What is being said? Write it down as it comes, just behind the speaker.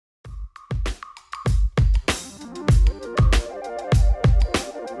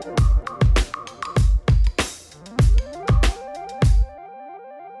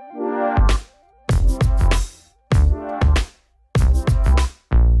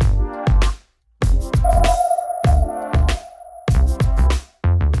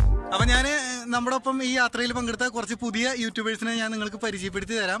നമ്മുടെ ഒപ്പം ഈ യാത്രയിൽ പങ്കെടുത്ത കുറച്ച് പുതിയ യൂട്യൂബേഴ്സിനെ ഞാൻ നിങ്ങൾക്ക്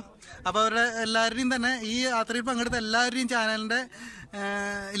പരിചയപ്പെടുത്തി തരാം. അപ്പോൾ അവരുടെ എല്ലാവരുടെയും തന്നെ ഈ യാത്രയിൽ പങ്കെടുത്ത എല്ലാവരുടെയും ചാനലിൻ്റെ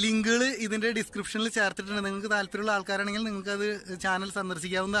ലിങ്കുകൾ ഇതിൻ്റെ ഡിസ്ക്രിപ്ഷനിൽ ചേർത്തിട്ടുണ്ട്. നിങ്ങൾക്ക് താല്പര്യമുള്ള ആൾക്കാരാണെങ്കിൽ നിങ്ങൾക്കത് ചാനൽ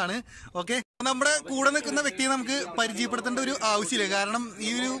സന്ദർശിക്കാവുന്നതാണ്. ഓക്കെ, നമ്മുടെ കൂടെ നിൽക്കുന്ന വ്യക്തിയെ നമുക്ക് പരിചയപ്പെടുത്തേണ്ട ഒരു ആവശ്യമില്ല. കാരണം ഈ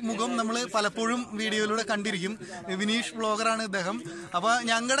ഒരു മുഖം നമ്മൾ പലപ്പോഴും വീഡിയോയിലൂടെ കണ്ടിരിക്കും. വിനീഷ് വ്ളോഗറാണ് ഇദ്ദേഹം. അപ്പോൾ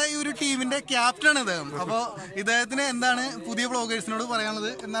ഞങ്ങളുടെ ഈ ഒരു ടീമിന്റെ ക്യാപ്റ്റനാണ് ഇദ്ദേഹം. അപ്പോൾ ഇദ്ദേഹത്തിന് എന്താണ് പുതിയ വ്ളോഗേഴ്സിനോട്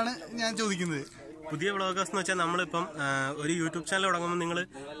പറയാനുള്ളത് എന്നാണ് ഞാൻ ചോദിക്കുന്നത്. പുതിയ വ്ളോഗേഴ്സ് എന്ന് വെച്ചാൽ നമ്മളിപ്പം ഒരു യൂട്യൂബ് ചാനൽ തുടങ്ങുമ്പോൾ നിങ്ങൾ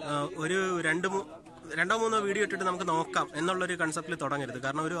ഒരു രണ്ടോ മൂന്നോ വീഡിയോ ഇട്ടിട്ട് നമുക്ക് നോക്കാം എന്നുള്ളൊരു കൺസെപ്റ്റിൽ തുടങ്ങരുത്.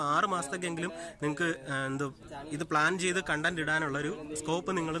 കാരണം ഒരു 6 മാസത്തേക്കെങ്കിലും നിങ്ങൾക്ക് ഇത് പ്ലാൻ ചെയ്ത് കണ്ടന്റ് ഇടാനുള്ളൊരു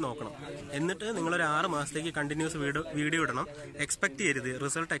സ്കോപ്പ് നിങ്ങൾ നോക്കണം. എന്നിട്ട് നിങ്ങളൊരു 6 മാസത്തേക്ക് കണ്ടിന്യൂസ് വീഡിയോ ഇടണം. എക്സ്പെക്ട് ചെയ്യരുത്,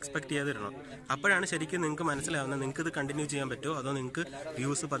 റിസൾട്ട് എക്സ്പെക്ട് ചെയ്ത് ഇടണം. അപ്പോഴാണ് ശരിക്കും നിങ്ങൾക്ക് മനസ്സിലാവുന്നത് നിങ്ങൾക്ക് ഇത് കണ്ടിന്യൂ ചെയ്യാൻ പറ്റുമോ അതോ നിങ്ങൾക്ക്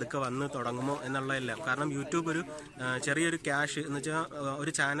വ്യൂസ് പതുക്കെ വന്ന് തുടങ്ങുമോ എന്നുള്ളതെല്ലാം. കാരണം യൂട്യൂബ് ഒരു ചെറിയൊരു ക്യാഷ് എന്ന് വെച്ചാൽ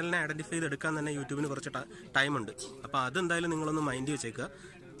ഒരു ചാനലിനെ ഐഡന്റിഫൈ ചെയ്തെടുക്കാൻ തന്നെ യൂട്യൂബിന് കുറച്ച് ടൈമുണ്ട്. അപ്പോൾ അതെന്തായാലും നിങ്ങളൊന്ന് മൈൻഡ് വെച്ചേക്കുക.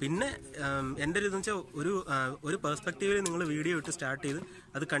 പിന്നെ എൻ്റെ ഒരു ഇതെന്ന് വെച്ചാൽ ഒരു പെർസ്പെക്റ്റീവിൽ നിങ്ങൾ വീഡിയോ ഇട്ട് സ്റ്റാർട്ട് ചെയ്ത്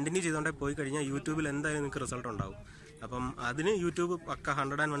അത് കണ്ടിന്യൂ ചെയ്തുകൊണ്ടേ പോയി കഴിഞ്ഞാൽ യൂട്യൂബിൽ എന്തായാലും നിങ്ങൾക്ക് റിസൾട്ട് ഉണ്ടാവും. അപ്പം അതിന് യൂട്യൂബ് പക്ക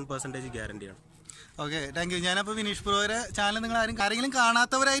 101% ഗ്യാരണ്ടിയാണ്. Okay, thank you. ഞാനപ്പോൾ വിനീഷ് ബ്രോയുടെ ചാനൽ നിങ്ങൾ ആരെങ്കിലും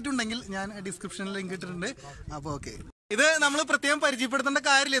കാണാത്തവരായിട്ടുണ്ടെങ്കിൽ ഞാൻ ഡിസ്ക്രിപ്ഷനിൽ ലിങ്ക് ഇട്ടിട്ടുണ്ട്. അപ്പോൾ ഓക്കെ, ഇത് നമ്മൾ പ്രത്യേകം പരിചയപ്പെടുത്തേണ്ട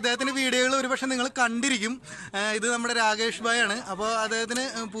കാര്യമില്ല. ഇദ്ദേഹത്തിന്റെ വീഡിയോകൾ ഒരുപക്ഷെ നിങ്ങൾ കണ്ടിരിക്കും. ഇത് നമ്മുടെ രാകേഷ് ഭായ് ആണ്. അപ്പോൾ അദ്ദേഹത്തിന്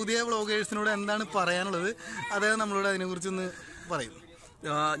പുതിയ വ്ളോഗേഴ്സിനോട് എന്താണ് പറയാനുള്ളത്, അദ്ദേഹം നമ്മളോട് അതിനെക്കുറിച്ചൊന്ന് പറയും.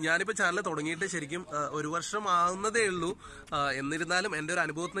 ഞാനിപ്പോൾ ചാനൽ തുടങ്ങിയിട്ട് ശരിക്കും 1 വർഷം ആവുന്നതേ ഉള്ളൂ. എന്നിരുന്നാലും എൻ്റെ ഒരു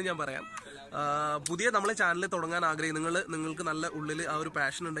അനുഭവത്തിന് ഞാൻ പറയാം. പുതിയ നമ്മളെ ചാനൽ തുടങ്ങാൻ നിങ്ങൾക്ക് നല്ല ഉള്ളിൽ ആ ഒരു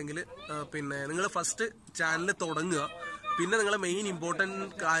പാഷൻ ഉണ്ടെങ്കിൽ പിന്നെ നിങ്ങൾ ഫസ്റ്റ് ചാനൽ തുടങ്ങുക. പിന്നെ നിങ്ങളെ മെയിൻ ഇമ്പോർട്ടൻറ്റ്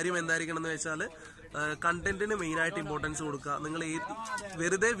കാര്യം എന്തായിരിക്കണം എന്ന് വെച്ചാൽ കണ്ടന്റിന് മെയിനായിട്ട് ഇമ്പോർട്ടൻസ് കൊടുക്കുക. നിങ്ങൾ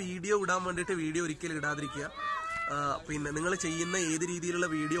വെറുതെ വീഡിയോ ഇടാൻ വേണ്ടിയിട്ട് വീഡിയോ ഒരിക്കലും ഇടാതിരിക്കുക. പിന്നെ നിങ്ങൾ ചെയ്യുന്ന ഏത് രീതിയിലുള്ള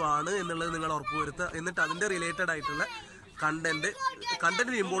വീഡിയോ ആണ് എന്നുള്ളത് നിങ്ങൾ ഉറപ്പുവരുത്തുക. എന്നിട്ട് അതിൻ്റെ റിലേറ്റഡ് ആയിട്ടുള്ള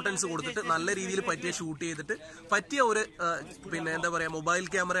കണ്ടന്റിന് ഇമ്പോർട്ടൻസ് കൊടുത്തിട്ട് നല്ല രീതിയിൽ പറ്റിയ ഷൂട്ട് ചെയ്തിട്ട് പറ്റിയ ഒരു പിന്നെ എന്താ പറയുക മൊബൈൽ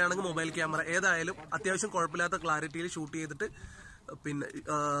ക്യാമറ ആണെങ്കിൽ മൊബൈൽ ക്യാമറ ഏതായാലും അത്യാവശ്യം കുഴപ്പമില്ലാത്ത ക്ലാരിറ്റിയിൽ ഷൂട്ട് ചെയ്തിട്ട്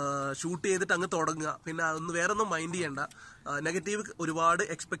അങ്ങ് തുടങ്ങുക. പിന്നെ അതൊന്ന് വേറൊന്നും മൈൻഡ് ചെയ്യണ്ട. നെഗറ്റീവ് ഒരുപാട്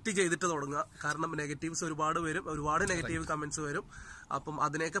എക്സ്പെക്ട് ചെയ്തിട്ട് തുടങ്ങുക. കാരണം നെഗറ്റീവ്സ് ഒരുപാട് വരും, ഒരുപാട് നെഗറ്റീവ് കമന്റ്സ് വരും. അപ്പം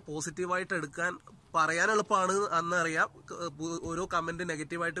അതിനെയൊക്കെ പോസിറ്റീവായിട്ട് എടുക്കാൻ പറയാൻ എളുപ്പമാണ് എന്നറിയാം. ഓരോ കമന്റ്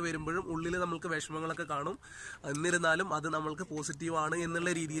നെഗറ്റീവായിട്ട് വരുമ്പോഴും ഉള്ളിൽ നമുക്ക് വിഷമങ്ങളൊക്കെ കാണും. എന്നിരുന്നാലും അത് നമ്മൾക്ക് പോസിറ്റീവാണ് എന്നുള്ള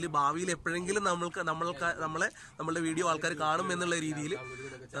രീതിയിൽ ഭാവിയിൽ എപ്പോഴെങ്കിലും നമ്മളുടെ വീഡിയോ ആൾക്കാർ കാണും എന്നുള്ള രീതിയിൽ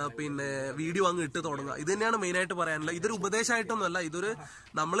പിന്നെ വീഡിയോ അങ്ങ് ഇട്ട് തുടങ്ങുക. ഇത് തന്നെയാണ് മെയിനായിട്ട് പറയാനുള്ളത്. ഇതൊരു ഉപദേശമായിട്ടൊന്നുമല്ല, ഇതൊരു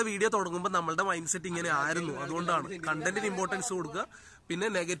നമ്മൾ വീഡിയോ തുടങ്ങുമ്പോൾ നമ്മളുടെ മൈൻഡ് സെറ്റ് ഇങ്ങനെ ആയിരുന്നു. അതുകൊണ്ടാണ് കണ്ടന്റിന് ഇമ്പോർട്ടൻസ് കൊടുക്കുക, പിന്നെ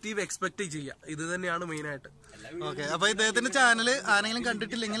നെഗറ്റീവ് എക്സ്പെക്ട് ചെയ്യുക. ഇത് തന്നെയാണ് മെയിനായിട്ട്. ഓക്കെ, അപ്പൊ ഇദ്ദേഹത്തിന്റെ ചാനൽ ആരെങ്കിലും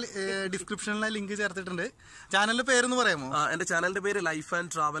കണ്ടിട്ടില്ലെങ്കിൽ ഡിസ്ക്രിപ്ഷനിലെ ലിങ്ക് ചേർത്തിട്ടുണ്ട്. ചാനലിന്റെ പേരെന്ന് പറയാമോ? എന്റെ ചാനലിന്റെ പേര് life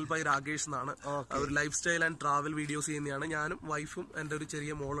and travel by Rakesh എന്നാണ്. ഒരു life style and travel videos ചെയ്യുന്നതാണ്. ഞാനും വൈഫും എന്റെ ഒരു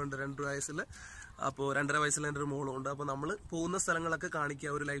ചെറിയ മോളുണ്ട് 2 വയസ്സിൽ. അപ്പോൾ 2.5 വയസ്സിൽ എൻ്റെ ഒരു മോളും ഉണ്ട്. അപ്പോൾ നമ്മൾ പോകുന്ന സ്ഥലങ്ങളൊക്കെ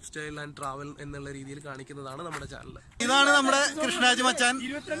കാണിക്കുക, ഒരു ലൈഫ് സ്റ്റൈൽ ആൻഡ് ട്രാവൽ എന്നുള്ള രീതിയിൽ കാണിക്കുന്നതാണ് നമ്മുടെ ചാനൽ. ഇതാണ് നമ്മുടെ കൃഷ്ണരാജ് മച്ചാൻ.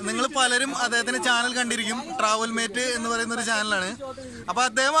 നിങ്ങൾ പലരും അദ്ദേഹത്തിന്റെ ചാനൽ കണ്ടിരിക്കും. ട്രാവൽമേറ്റ് എന്ന് പറയുന്ന ഒരു ചാനലാണ്. അപ്പൊ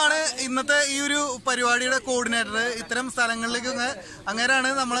അദ്ദേഹമാണ് ഇന്നത്തെ ഈ ഒരു പരിപാടിയുടെ കോർഡിനേറ്റർ. ഇത്തരം സ്ഥലങ്ങളിലേക്കൊക്കെ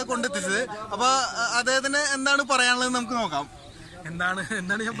അങ്ങനെയാണ് നമ്മളെ കൊണ്ടെത്തിച്ചത്. അപ്പൊ അദ്ദേഹത്തിന് എന്താണ് പറയാനുള്ളത് നമുക്ക് നോക്കാം. എന്താണ്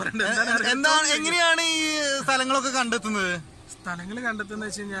ഞാൻ പറയേണ്ടത്? എങ്ങനെയാണ് ഈ സ്ഥലങ്ങളൊക്കെ കണ്ടെത്തുന്നത്? സ്ഥലങ്ങൾ കണ്ടെത്തുന്നത്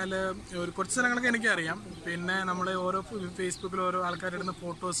വെച്ച് കഴിഞ്ഞാൽ കുറച്ച് സ്ഥലങ്ങളൊക്കെ എനിക്കറിയാം. പിന്നെ നമ്മൾ ഓരോ ഫേസ്ബുക്കിൽ ഓരോ ആൾക്കാരിടുന്ന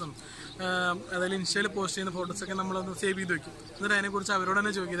ഫോട്ടോസും അതായത് ഇൻസ്റ്റയിൽ പോസ്റ്റ് ചെയ്യുന്ന ഫോട്ടോസൊക്കെ നമ്മളൊന്ന് സേവ് ചെയ്ത് വെക്കും. എന്നിട്ട് അതിനെക്കുറിച്ച് അവരോട്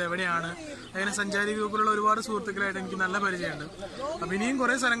തന്നെ ചോദിക്കുന്നത് എവിടെയാണ്. അങ്ങനെ സഞ്ചാരി ഗ്രൂപ്പിലുള്ള ഒരുപാട് സുഹൃത്തുക്കളായിട്ട് എനിക്ക് നല്ല പരിചയമുണ്ട്. അപ്പം ഇനിയും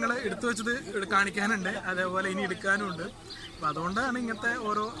കുറേ സ്ഥലങ്ങൾ എടുത്തു വെച്ചത് കാണിക്കാനുണ്ട്, അതേപോലെ ഇനി എടുക്കാനുമുണ്ട്. അപ്പം അതുകൊണ്ടാണ് ഇങ്ങനത്തെ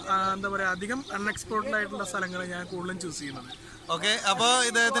ഓരോ എന്താ പറയുക അധികം അൺഎക്സ്പ്ലോർഡ് ആയിട്ടുള്ള സ്ഥലങ്ങൾ ഞാൻ കൂടുതലും ചൂസ് ചെയ്യുന്നത്. ഓക്കെ, അപ്പോൾ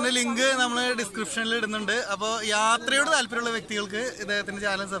ഇദ്ദേഹത്തിന്റെ ലിങ്ക് നമ്മൾ ഡിസ്ക്രിപ്ഷനിൽ ഇടുന്നുണ്ട്. അപ്പോൾ യാത്രയോട് താല്പര്യമുള്ള വ്യക്തികൾക്ക് ഇദ്ദേഹത്തിന്റെ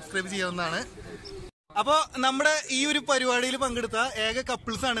ചാനൽ സബ്സ്ക്രൈബ് ചെയ്യാവുന്നതാണ്. അപ്പോൾ നമ്മുടെ ഈ ഒരു പരിപാടിയിൽ പങ്കെടുത്ത ഏക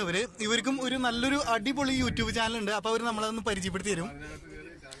കപ്പിൾസ് ആണ് ഇവര്. ഇവർക്കും ഒരു നല്ലൊരു അടിപൊളി യൂട്യൂബ് ചാനൽ ഉണ്ട്. അപ്പോൾ അവർ നമ്മളതൊന്ന് പരിചയപ്പെടുത്തി തരും.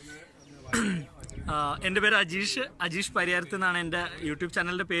 എൻ്റെ പേര് അജീഷ് പരിയാരത്ത് എന്നാണ് എൻ്റെ യൂട്യൂബ്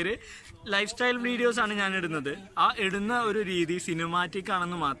ചാനലിൻ്റെ പേര്. ലൈഫ് സ്റ്റൈൽ വീഡിയോസ് ആണ് ഞാൻ ഇടുന്നത്. ആ ഇടുന്ന ഒരു രീതി സിനിമാറ്റിക്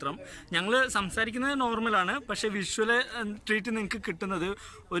ആണെന്ന് മാത്രം. ഞങ്ങൾ സംസാരിക്കുന്നത് നോർമലാണ്, പക്ഷെ വിഷ്വൽ ട്രീറ്റ് നിങ്ങൾക്ക് കിട്ടുന്നത്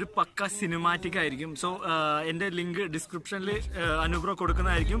ഒരു പക്ക സിനിമാറ്റിക് ആയിരിക്കും. സോ എൻ്റെ ലിങ്ക് ഡിസ്ക്രിപ്ഷനിൽ അനുബ്രോ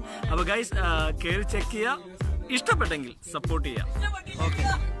കൊടുക്കുന്നതായിരിക്കും. അപ്പോൾ ഗൈസ് കയറി ചെക്ക് ചെയ്യുക, ഇഷ്ടപ്പെട്ടെങ്കിൽ സപ്പോർട്ട് ചെയ്യുക. ഓക്കെ,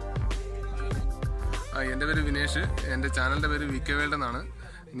 എൻ്റെ പേര് വിനേഷ്. എൻ്റെ ചാനലിൻ്റെ പേര് VK വേൾഡ് എന്നാണ്.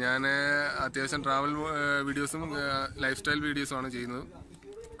 ഞാൻ അത്യാവശ്യം ട്രാവൽ വീഡിയോസും ലൈഫ് സ്റ്റൈൽ വീഡിയോസുമാണ് ചെയ്യുന്നത്.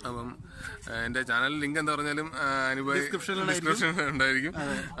 അപ്പം എൻ്റെ ചാനൽ ലിങ്ക് എന്താ പറഞ്ഞാലും ഡിസ്ക്രിപ്ഷനിൽ ഉണ്ടായിരിക്കും.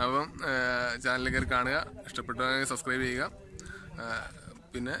 അപ്പം ചാനലിൽ കയറി കാണുക, ഇഷ്ടപ്പെട്ടാൽ സബ്സ്ക്രൈബ് ചെയ്യുക.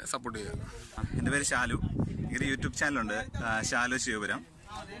 പിന്നെ സപ്പോർട്ട് ചെയ്യുക. എൻ്റെ പേര് ശാലു. ഒരു യൂട്യൂബ് ചാനലുണ്ട്, ശാലു ശിവപുരം.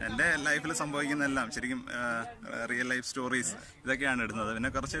 എൻ്റെ ലൈഫിൽ സംഭവിക്കുന്നതെല്ലാം ശരിക്കും റിയൽ ലൈഫ് സ്റ്റോറീസ് ഇതൊക്കെയാണ് ഇടുന്നത്. പിന്നെ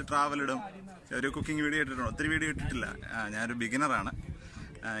കുറച്ച് ട്രാവൽ ഇടും, ഒരു കുക്കിംഗ് വീഡിയോ ഇട്ടിട്ടുണ്ട്. ഒത്തിരി വീഡിയോ ഇട്ടിട്ടില്ല, ഞാനൊരു ബിഗിനറാണ്.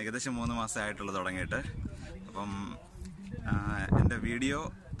 ഏകദേശം 3 മാസമായിട്ടുള്ളത് തുടങ്ങിയിട്ട്. അപ്പം എൻ്റെ വീഡിയോ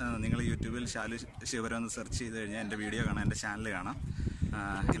നിങ്ങൾ യൂട്യൂബിൽ ശാലു ശിവപുരം എന്ന് സെർച്ച് ചെയ്ത് കഴിഞ്ഞാൽ എൻ്റെ വീഡിയോ കാണാം, എൻ്റെ ചാനൽ കാണാം.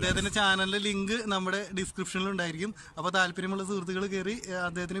 ഇദ്ദേഹത്തിന്റെ ചാനലിന്റെ ലിങ്ക് നമ്മുടെ ഡിസ്ക്രിപ്ഷനിൽ ഉണ്ടായിരിക്കും. അപ്പോൾ താല്പര്യമുള്ള സുഹൃത്തുക്കൾ കയറി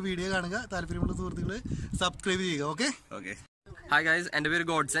അദ്ദേഹത്തിന്റെ വീഡിയോ കാണുക, താല്പര്യമുള്ള സുഹൃത്തുക്കൾ സബ്സ്ക്രൈബ് ചെയ്യുക. ഓക്കെ. ഹായ് ഗൈസ്, എൻ്റെ പേര്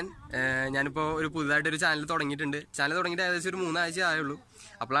ഗോഡ്സൺ. ഞാനിപ്പോൾ ഒരു പുതുതായിട്ടൊരു ചാനൽ തുടങ്ങിയിട്ടുണ്ട്. ചാനൽ തുടങ്ങിയിട്ട് ഏകദേശം ഒരു 3 ആഴ്ച ആയുള്ളൂ.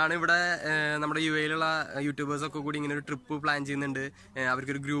 അപ്പോഴാണ് ഇവിടെ നമ്മുടെ യുഎയിലുള്ള യൂട്യൂബേഴ്സൊക്കെ കൂടി ഇങ്ങനെ ഒരു ട്രിപ്പ് പ്ലാൻ ചെയ്യുന്നുണ്ട്,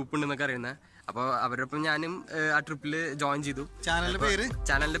 അവർക്കൊരു ഗ്രൂപ്പ് ഉണ്ടെന്നൊക്കെ അറിയുന്നത്. അപ്പോൾ അവരോടൊപ്പം ഞാനും ആ ട്രിപ്പിൽ ജോയിൻ ചെയ്തു.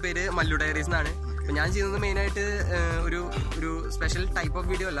 ചാനലിന്റെ പേര് മല്ലു ഡയറീസ് എന്നാണ്. അപ്പോൾ ഞാൻ ചെയ്യുന്നത് മെയിനായിട്ട് ഒരു സ്പെഷ്യൽ ടൈപ്പ് ഓഫ്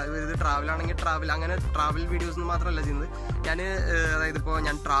വീഡിയോ അല്ല. ഇത് ട്രാവൽ ആണെങ്കിൽ അങ്ങനെ ട്രാവൽ വീഡിയോസ് മാത്രമല്ല ചെയ്യുന്നത്. അതായത് ഇപ്പോൾ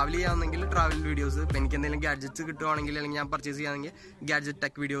ഞാൻ ട്രാവൽ ചെയ്യാമെന്നെങ്കിൽ ട്രാവൽ വീഡിയോസ്, ഇപ്പം എനിക്ക് എന്തെങ്കിലും ഗാഡ്ജറ്റ്സ് കിട്ടുവാണെങ്കിൽ അല്ലെങ്കിൽ ഞാൻ പർച്ചേസ് ചെയ്യുകയാണെങ്കിൽ ഗാഡ്ജറ്റ്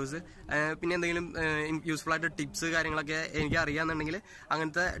ടെക് വീഡിയോസ്, പിന്നെ എന്തെങ്കിലും യൂസ്ഫുൾ ആയിട്ട് ടിപ്സ് കാര്യങ്ങളൊക്കെ എനിക്ക് അറിയാമെന്നുണ്ടെങ്കിൽ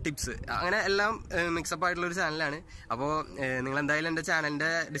അങ്ങനത്തെ ടിപ്സ്, അങ്ങനെ എല്ലാം മിക്സപ്പ് ആയിട്ടുള്ള ഒരു ചാനലാണ്. അപ്പോൾ നിങ്ങൾ എന്തായാലും എൻ്റെ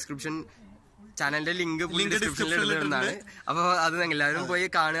ചാനലിന്റെ ലിങ്ക് ഡിസ്ക്രിപ്ഷനിൽ ഇടുന്നതാണ്. അപ്പോൾ അത് എല്ലാവരും പോയി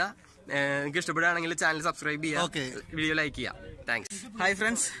കാണുക. നിങ്ങൾക്ക് ഇഷ്ടപ്പെടുകയാണെങ്കിൽ ചാനൽ സബ്സ്ക്രൈബ് ചെയ്യുക, വീഡിയോ ലൈക്ക് ചെയ്യുക. താങ്ക്സ്. ഹായ്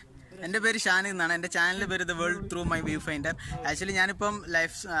ഫ്രണ്ട്സ്, എൻ്റെ പേര് ഷാനി എന്നാണ്. എൻ്റെ ചാനലിൻ്റെ പേര് the world through my view finder. Actually ഞാനിപ്പം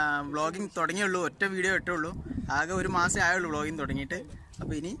വ്ളോഗിങ് തുടങ്ങിയുള്ളൂ, ഒറ്റ വീഡിയോ ഇട്ടുള്ളൂ. ആകെ 1 മാസമേ ആയുള്ളൂ വ്ളോഗിങ് തുടങ്ങിയിട്ട്.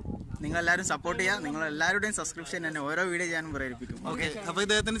 അപ്പോൾ ഇനി നിങ്ങളെല്ലാവരും സപ്പോർട്ട് ചെയ്യുക. നിങ്ങളെല്ലാവരുടെയും സബ്സ്ക്രിപ്ഷൻ തന്നെ ഓരോ വീഡിയോ ഞാനും പ്രേരിപ്പിക്കും. ഓക്കെ. അപ്പോൾ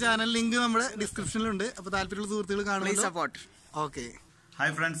ഇദ്ദേഹത്തിന്റെ ചാനൽ ലിങ്ക് നമ്മുടെ ഡിസ്ക്രിപ്ഷനിലുണ്ട്. അപ്പോൾ താല്പര്യമുള്ള സുഹൃത്തുക്കൾ കാണുക, സപ്പോർട്ട്. ഓക്കെ.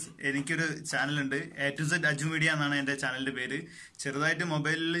 ഹായ് ഫ്രണ്ട്സ്, എനിക്കൊരു ചാനലുണ്ട്, A2Z അജു മീഡിയ എന്നാണ് എൻ്റെ ചാനലിന്റെ പേര്. ചെറുതായിട്ട്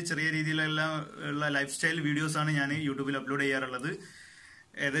മൊബൈലിൽ ചെറിയ രീതിയിലെല്ലാം ഉള്ള ലൈഫ് സ്റ്റൈൽ വീഡിയോസ് ആണ് ഞാൻ യൂട്യൂബിൽ അപ്ലോഡ് ചെയ്യാറുള്ളത്.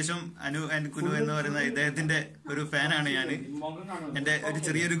 ഏകദേശം ANU&KUNU എന്ന് പറയുന്ന ഇദ്ദേഹത്തിന്റെ ഒരു ഫാനാണ് ഞാൻ. എൻ്റെ ഒരു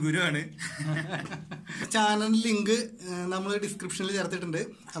ചെറിയൊരു ഗുരുവാണ്. ചാനൽ ലിങ്ക് നമ്മൾ ഡിസ്ക്രിപ്ഷനിൽ ചേർത്തിട്ടുണ്ട്.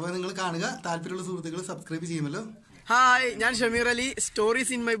 അപ്പോൾ നിങ്ങൾ കാണുക, താല്പര്യമുള്ള സുഹൃത്തുക്കൾ സബ്സ്ക്രൈബ് ചെയ്യുമല്ലോ. ഹായ്, ഞാൻ Shameer Ali.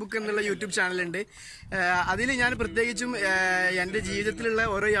 Stories in my book എന്നുള്ള യൂട്യൂബ് ചാനലുണ്ട്. അതിൽ ഞാൻ പ്രത്യേകിച്ചും എൻ്റെ ജീവിതത്തിലുള്ള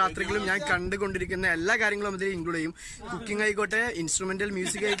ഓരോ യാത്രകളും ഞാൻ കണ്ടുകൊണ്ടിരിക്കുന്ന എല്ലാ കാര്യങ്ങളും അതിൽ ഇൻക്ലൂഡ് ചെയ്യും. കുക്കിംഗ് ആയിക്കോട്ടെ, ഇൻസ്ട്രുമെന്റൽ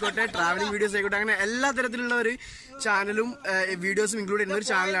മ്യൂസിക് ആയിക്കോട്ടെ, ട്രാവലിംഗ് വീഡിയോസ് ആയിക്കോട്ടെ, അങ്ങനെ എല്ലാ തരത്തിലുള്ള ഒരു ചാനലും വീഡിയോസും ഇൻക്ലൂഡ് ചെയ്യുന്ന ഒരു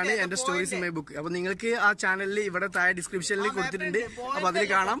ചാനലാണ് എൻ്റെ സ്റ്റോറീസ് ഇൻ മൈ ബുക്ക്. അപ്പോൾ നിങ്ങൾക്ക് ആ ചാനലിൽ ഇവിടെ താഴെ ഡിസ്ക്രിപ്ഷനിൽ കൊടുത്തിട്ടുണ്ട്, അപ്പോൾ അതിൽ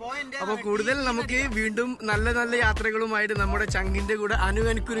കാണാം. അപ്പോൾ കൂടുതൽ നമുക്ക് വീണ്ടും നല്ല നല്ല യാത്രകളുമായിട്ട് നമ്മുടെ ചങ്കിന്റെ കൂടെ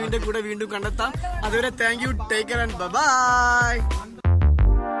ANU&KUNUവിന്റെ കൂടെ വീണ്ടും കണ്ടെത്താം. അതുവരെ thank you, take care and by.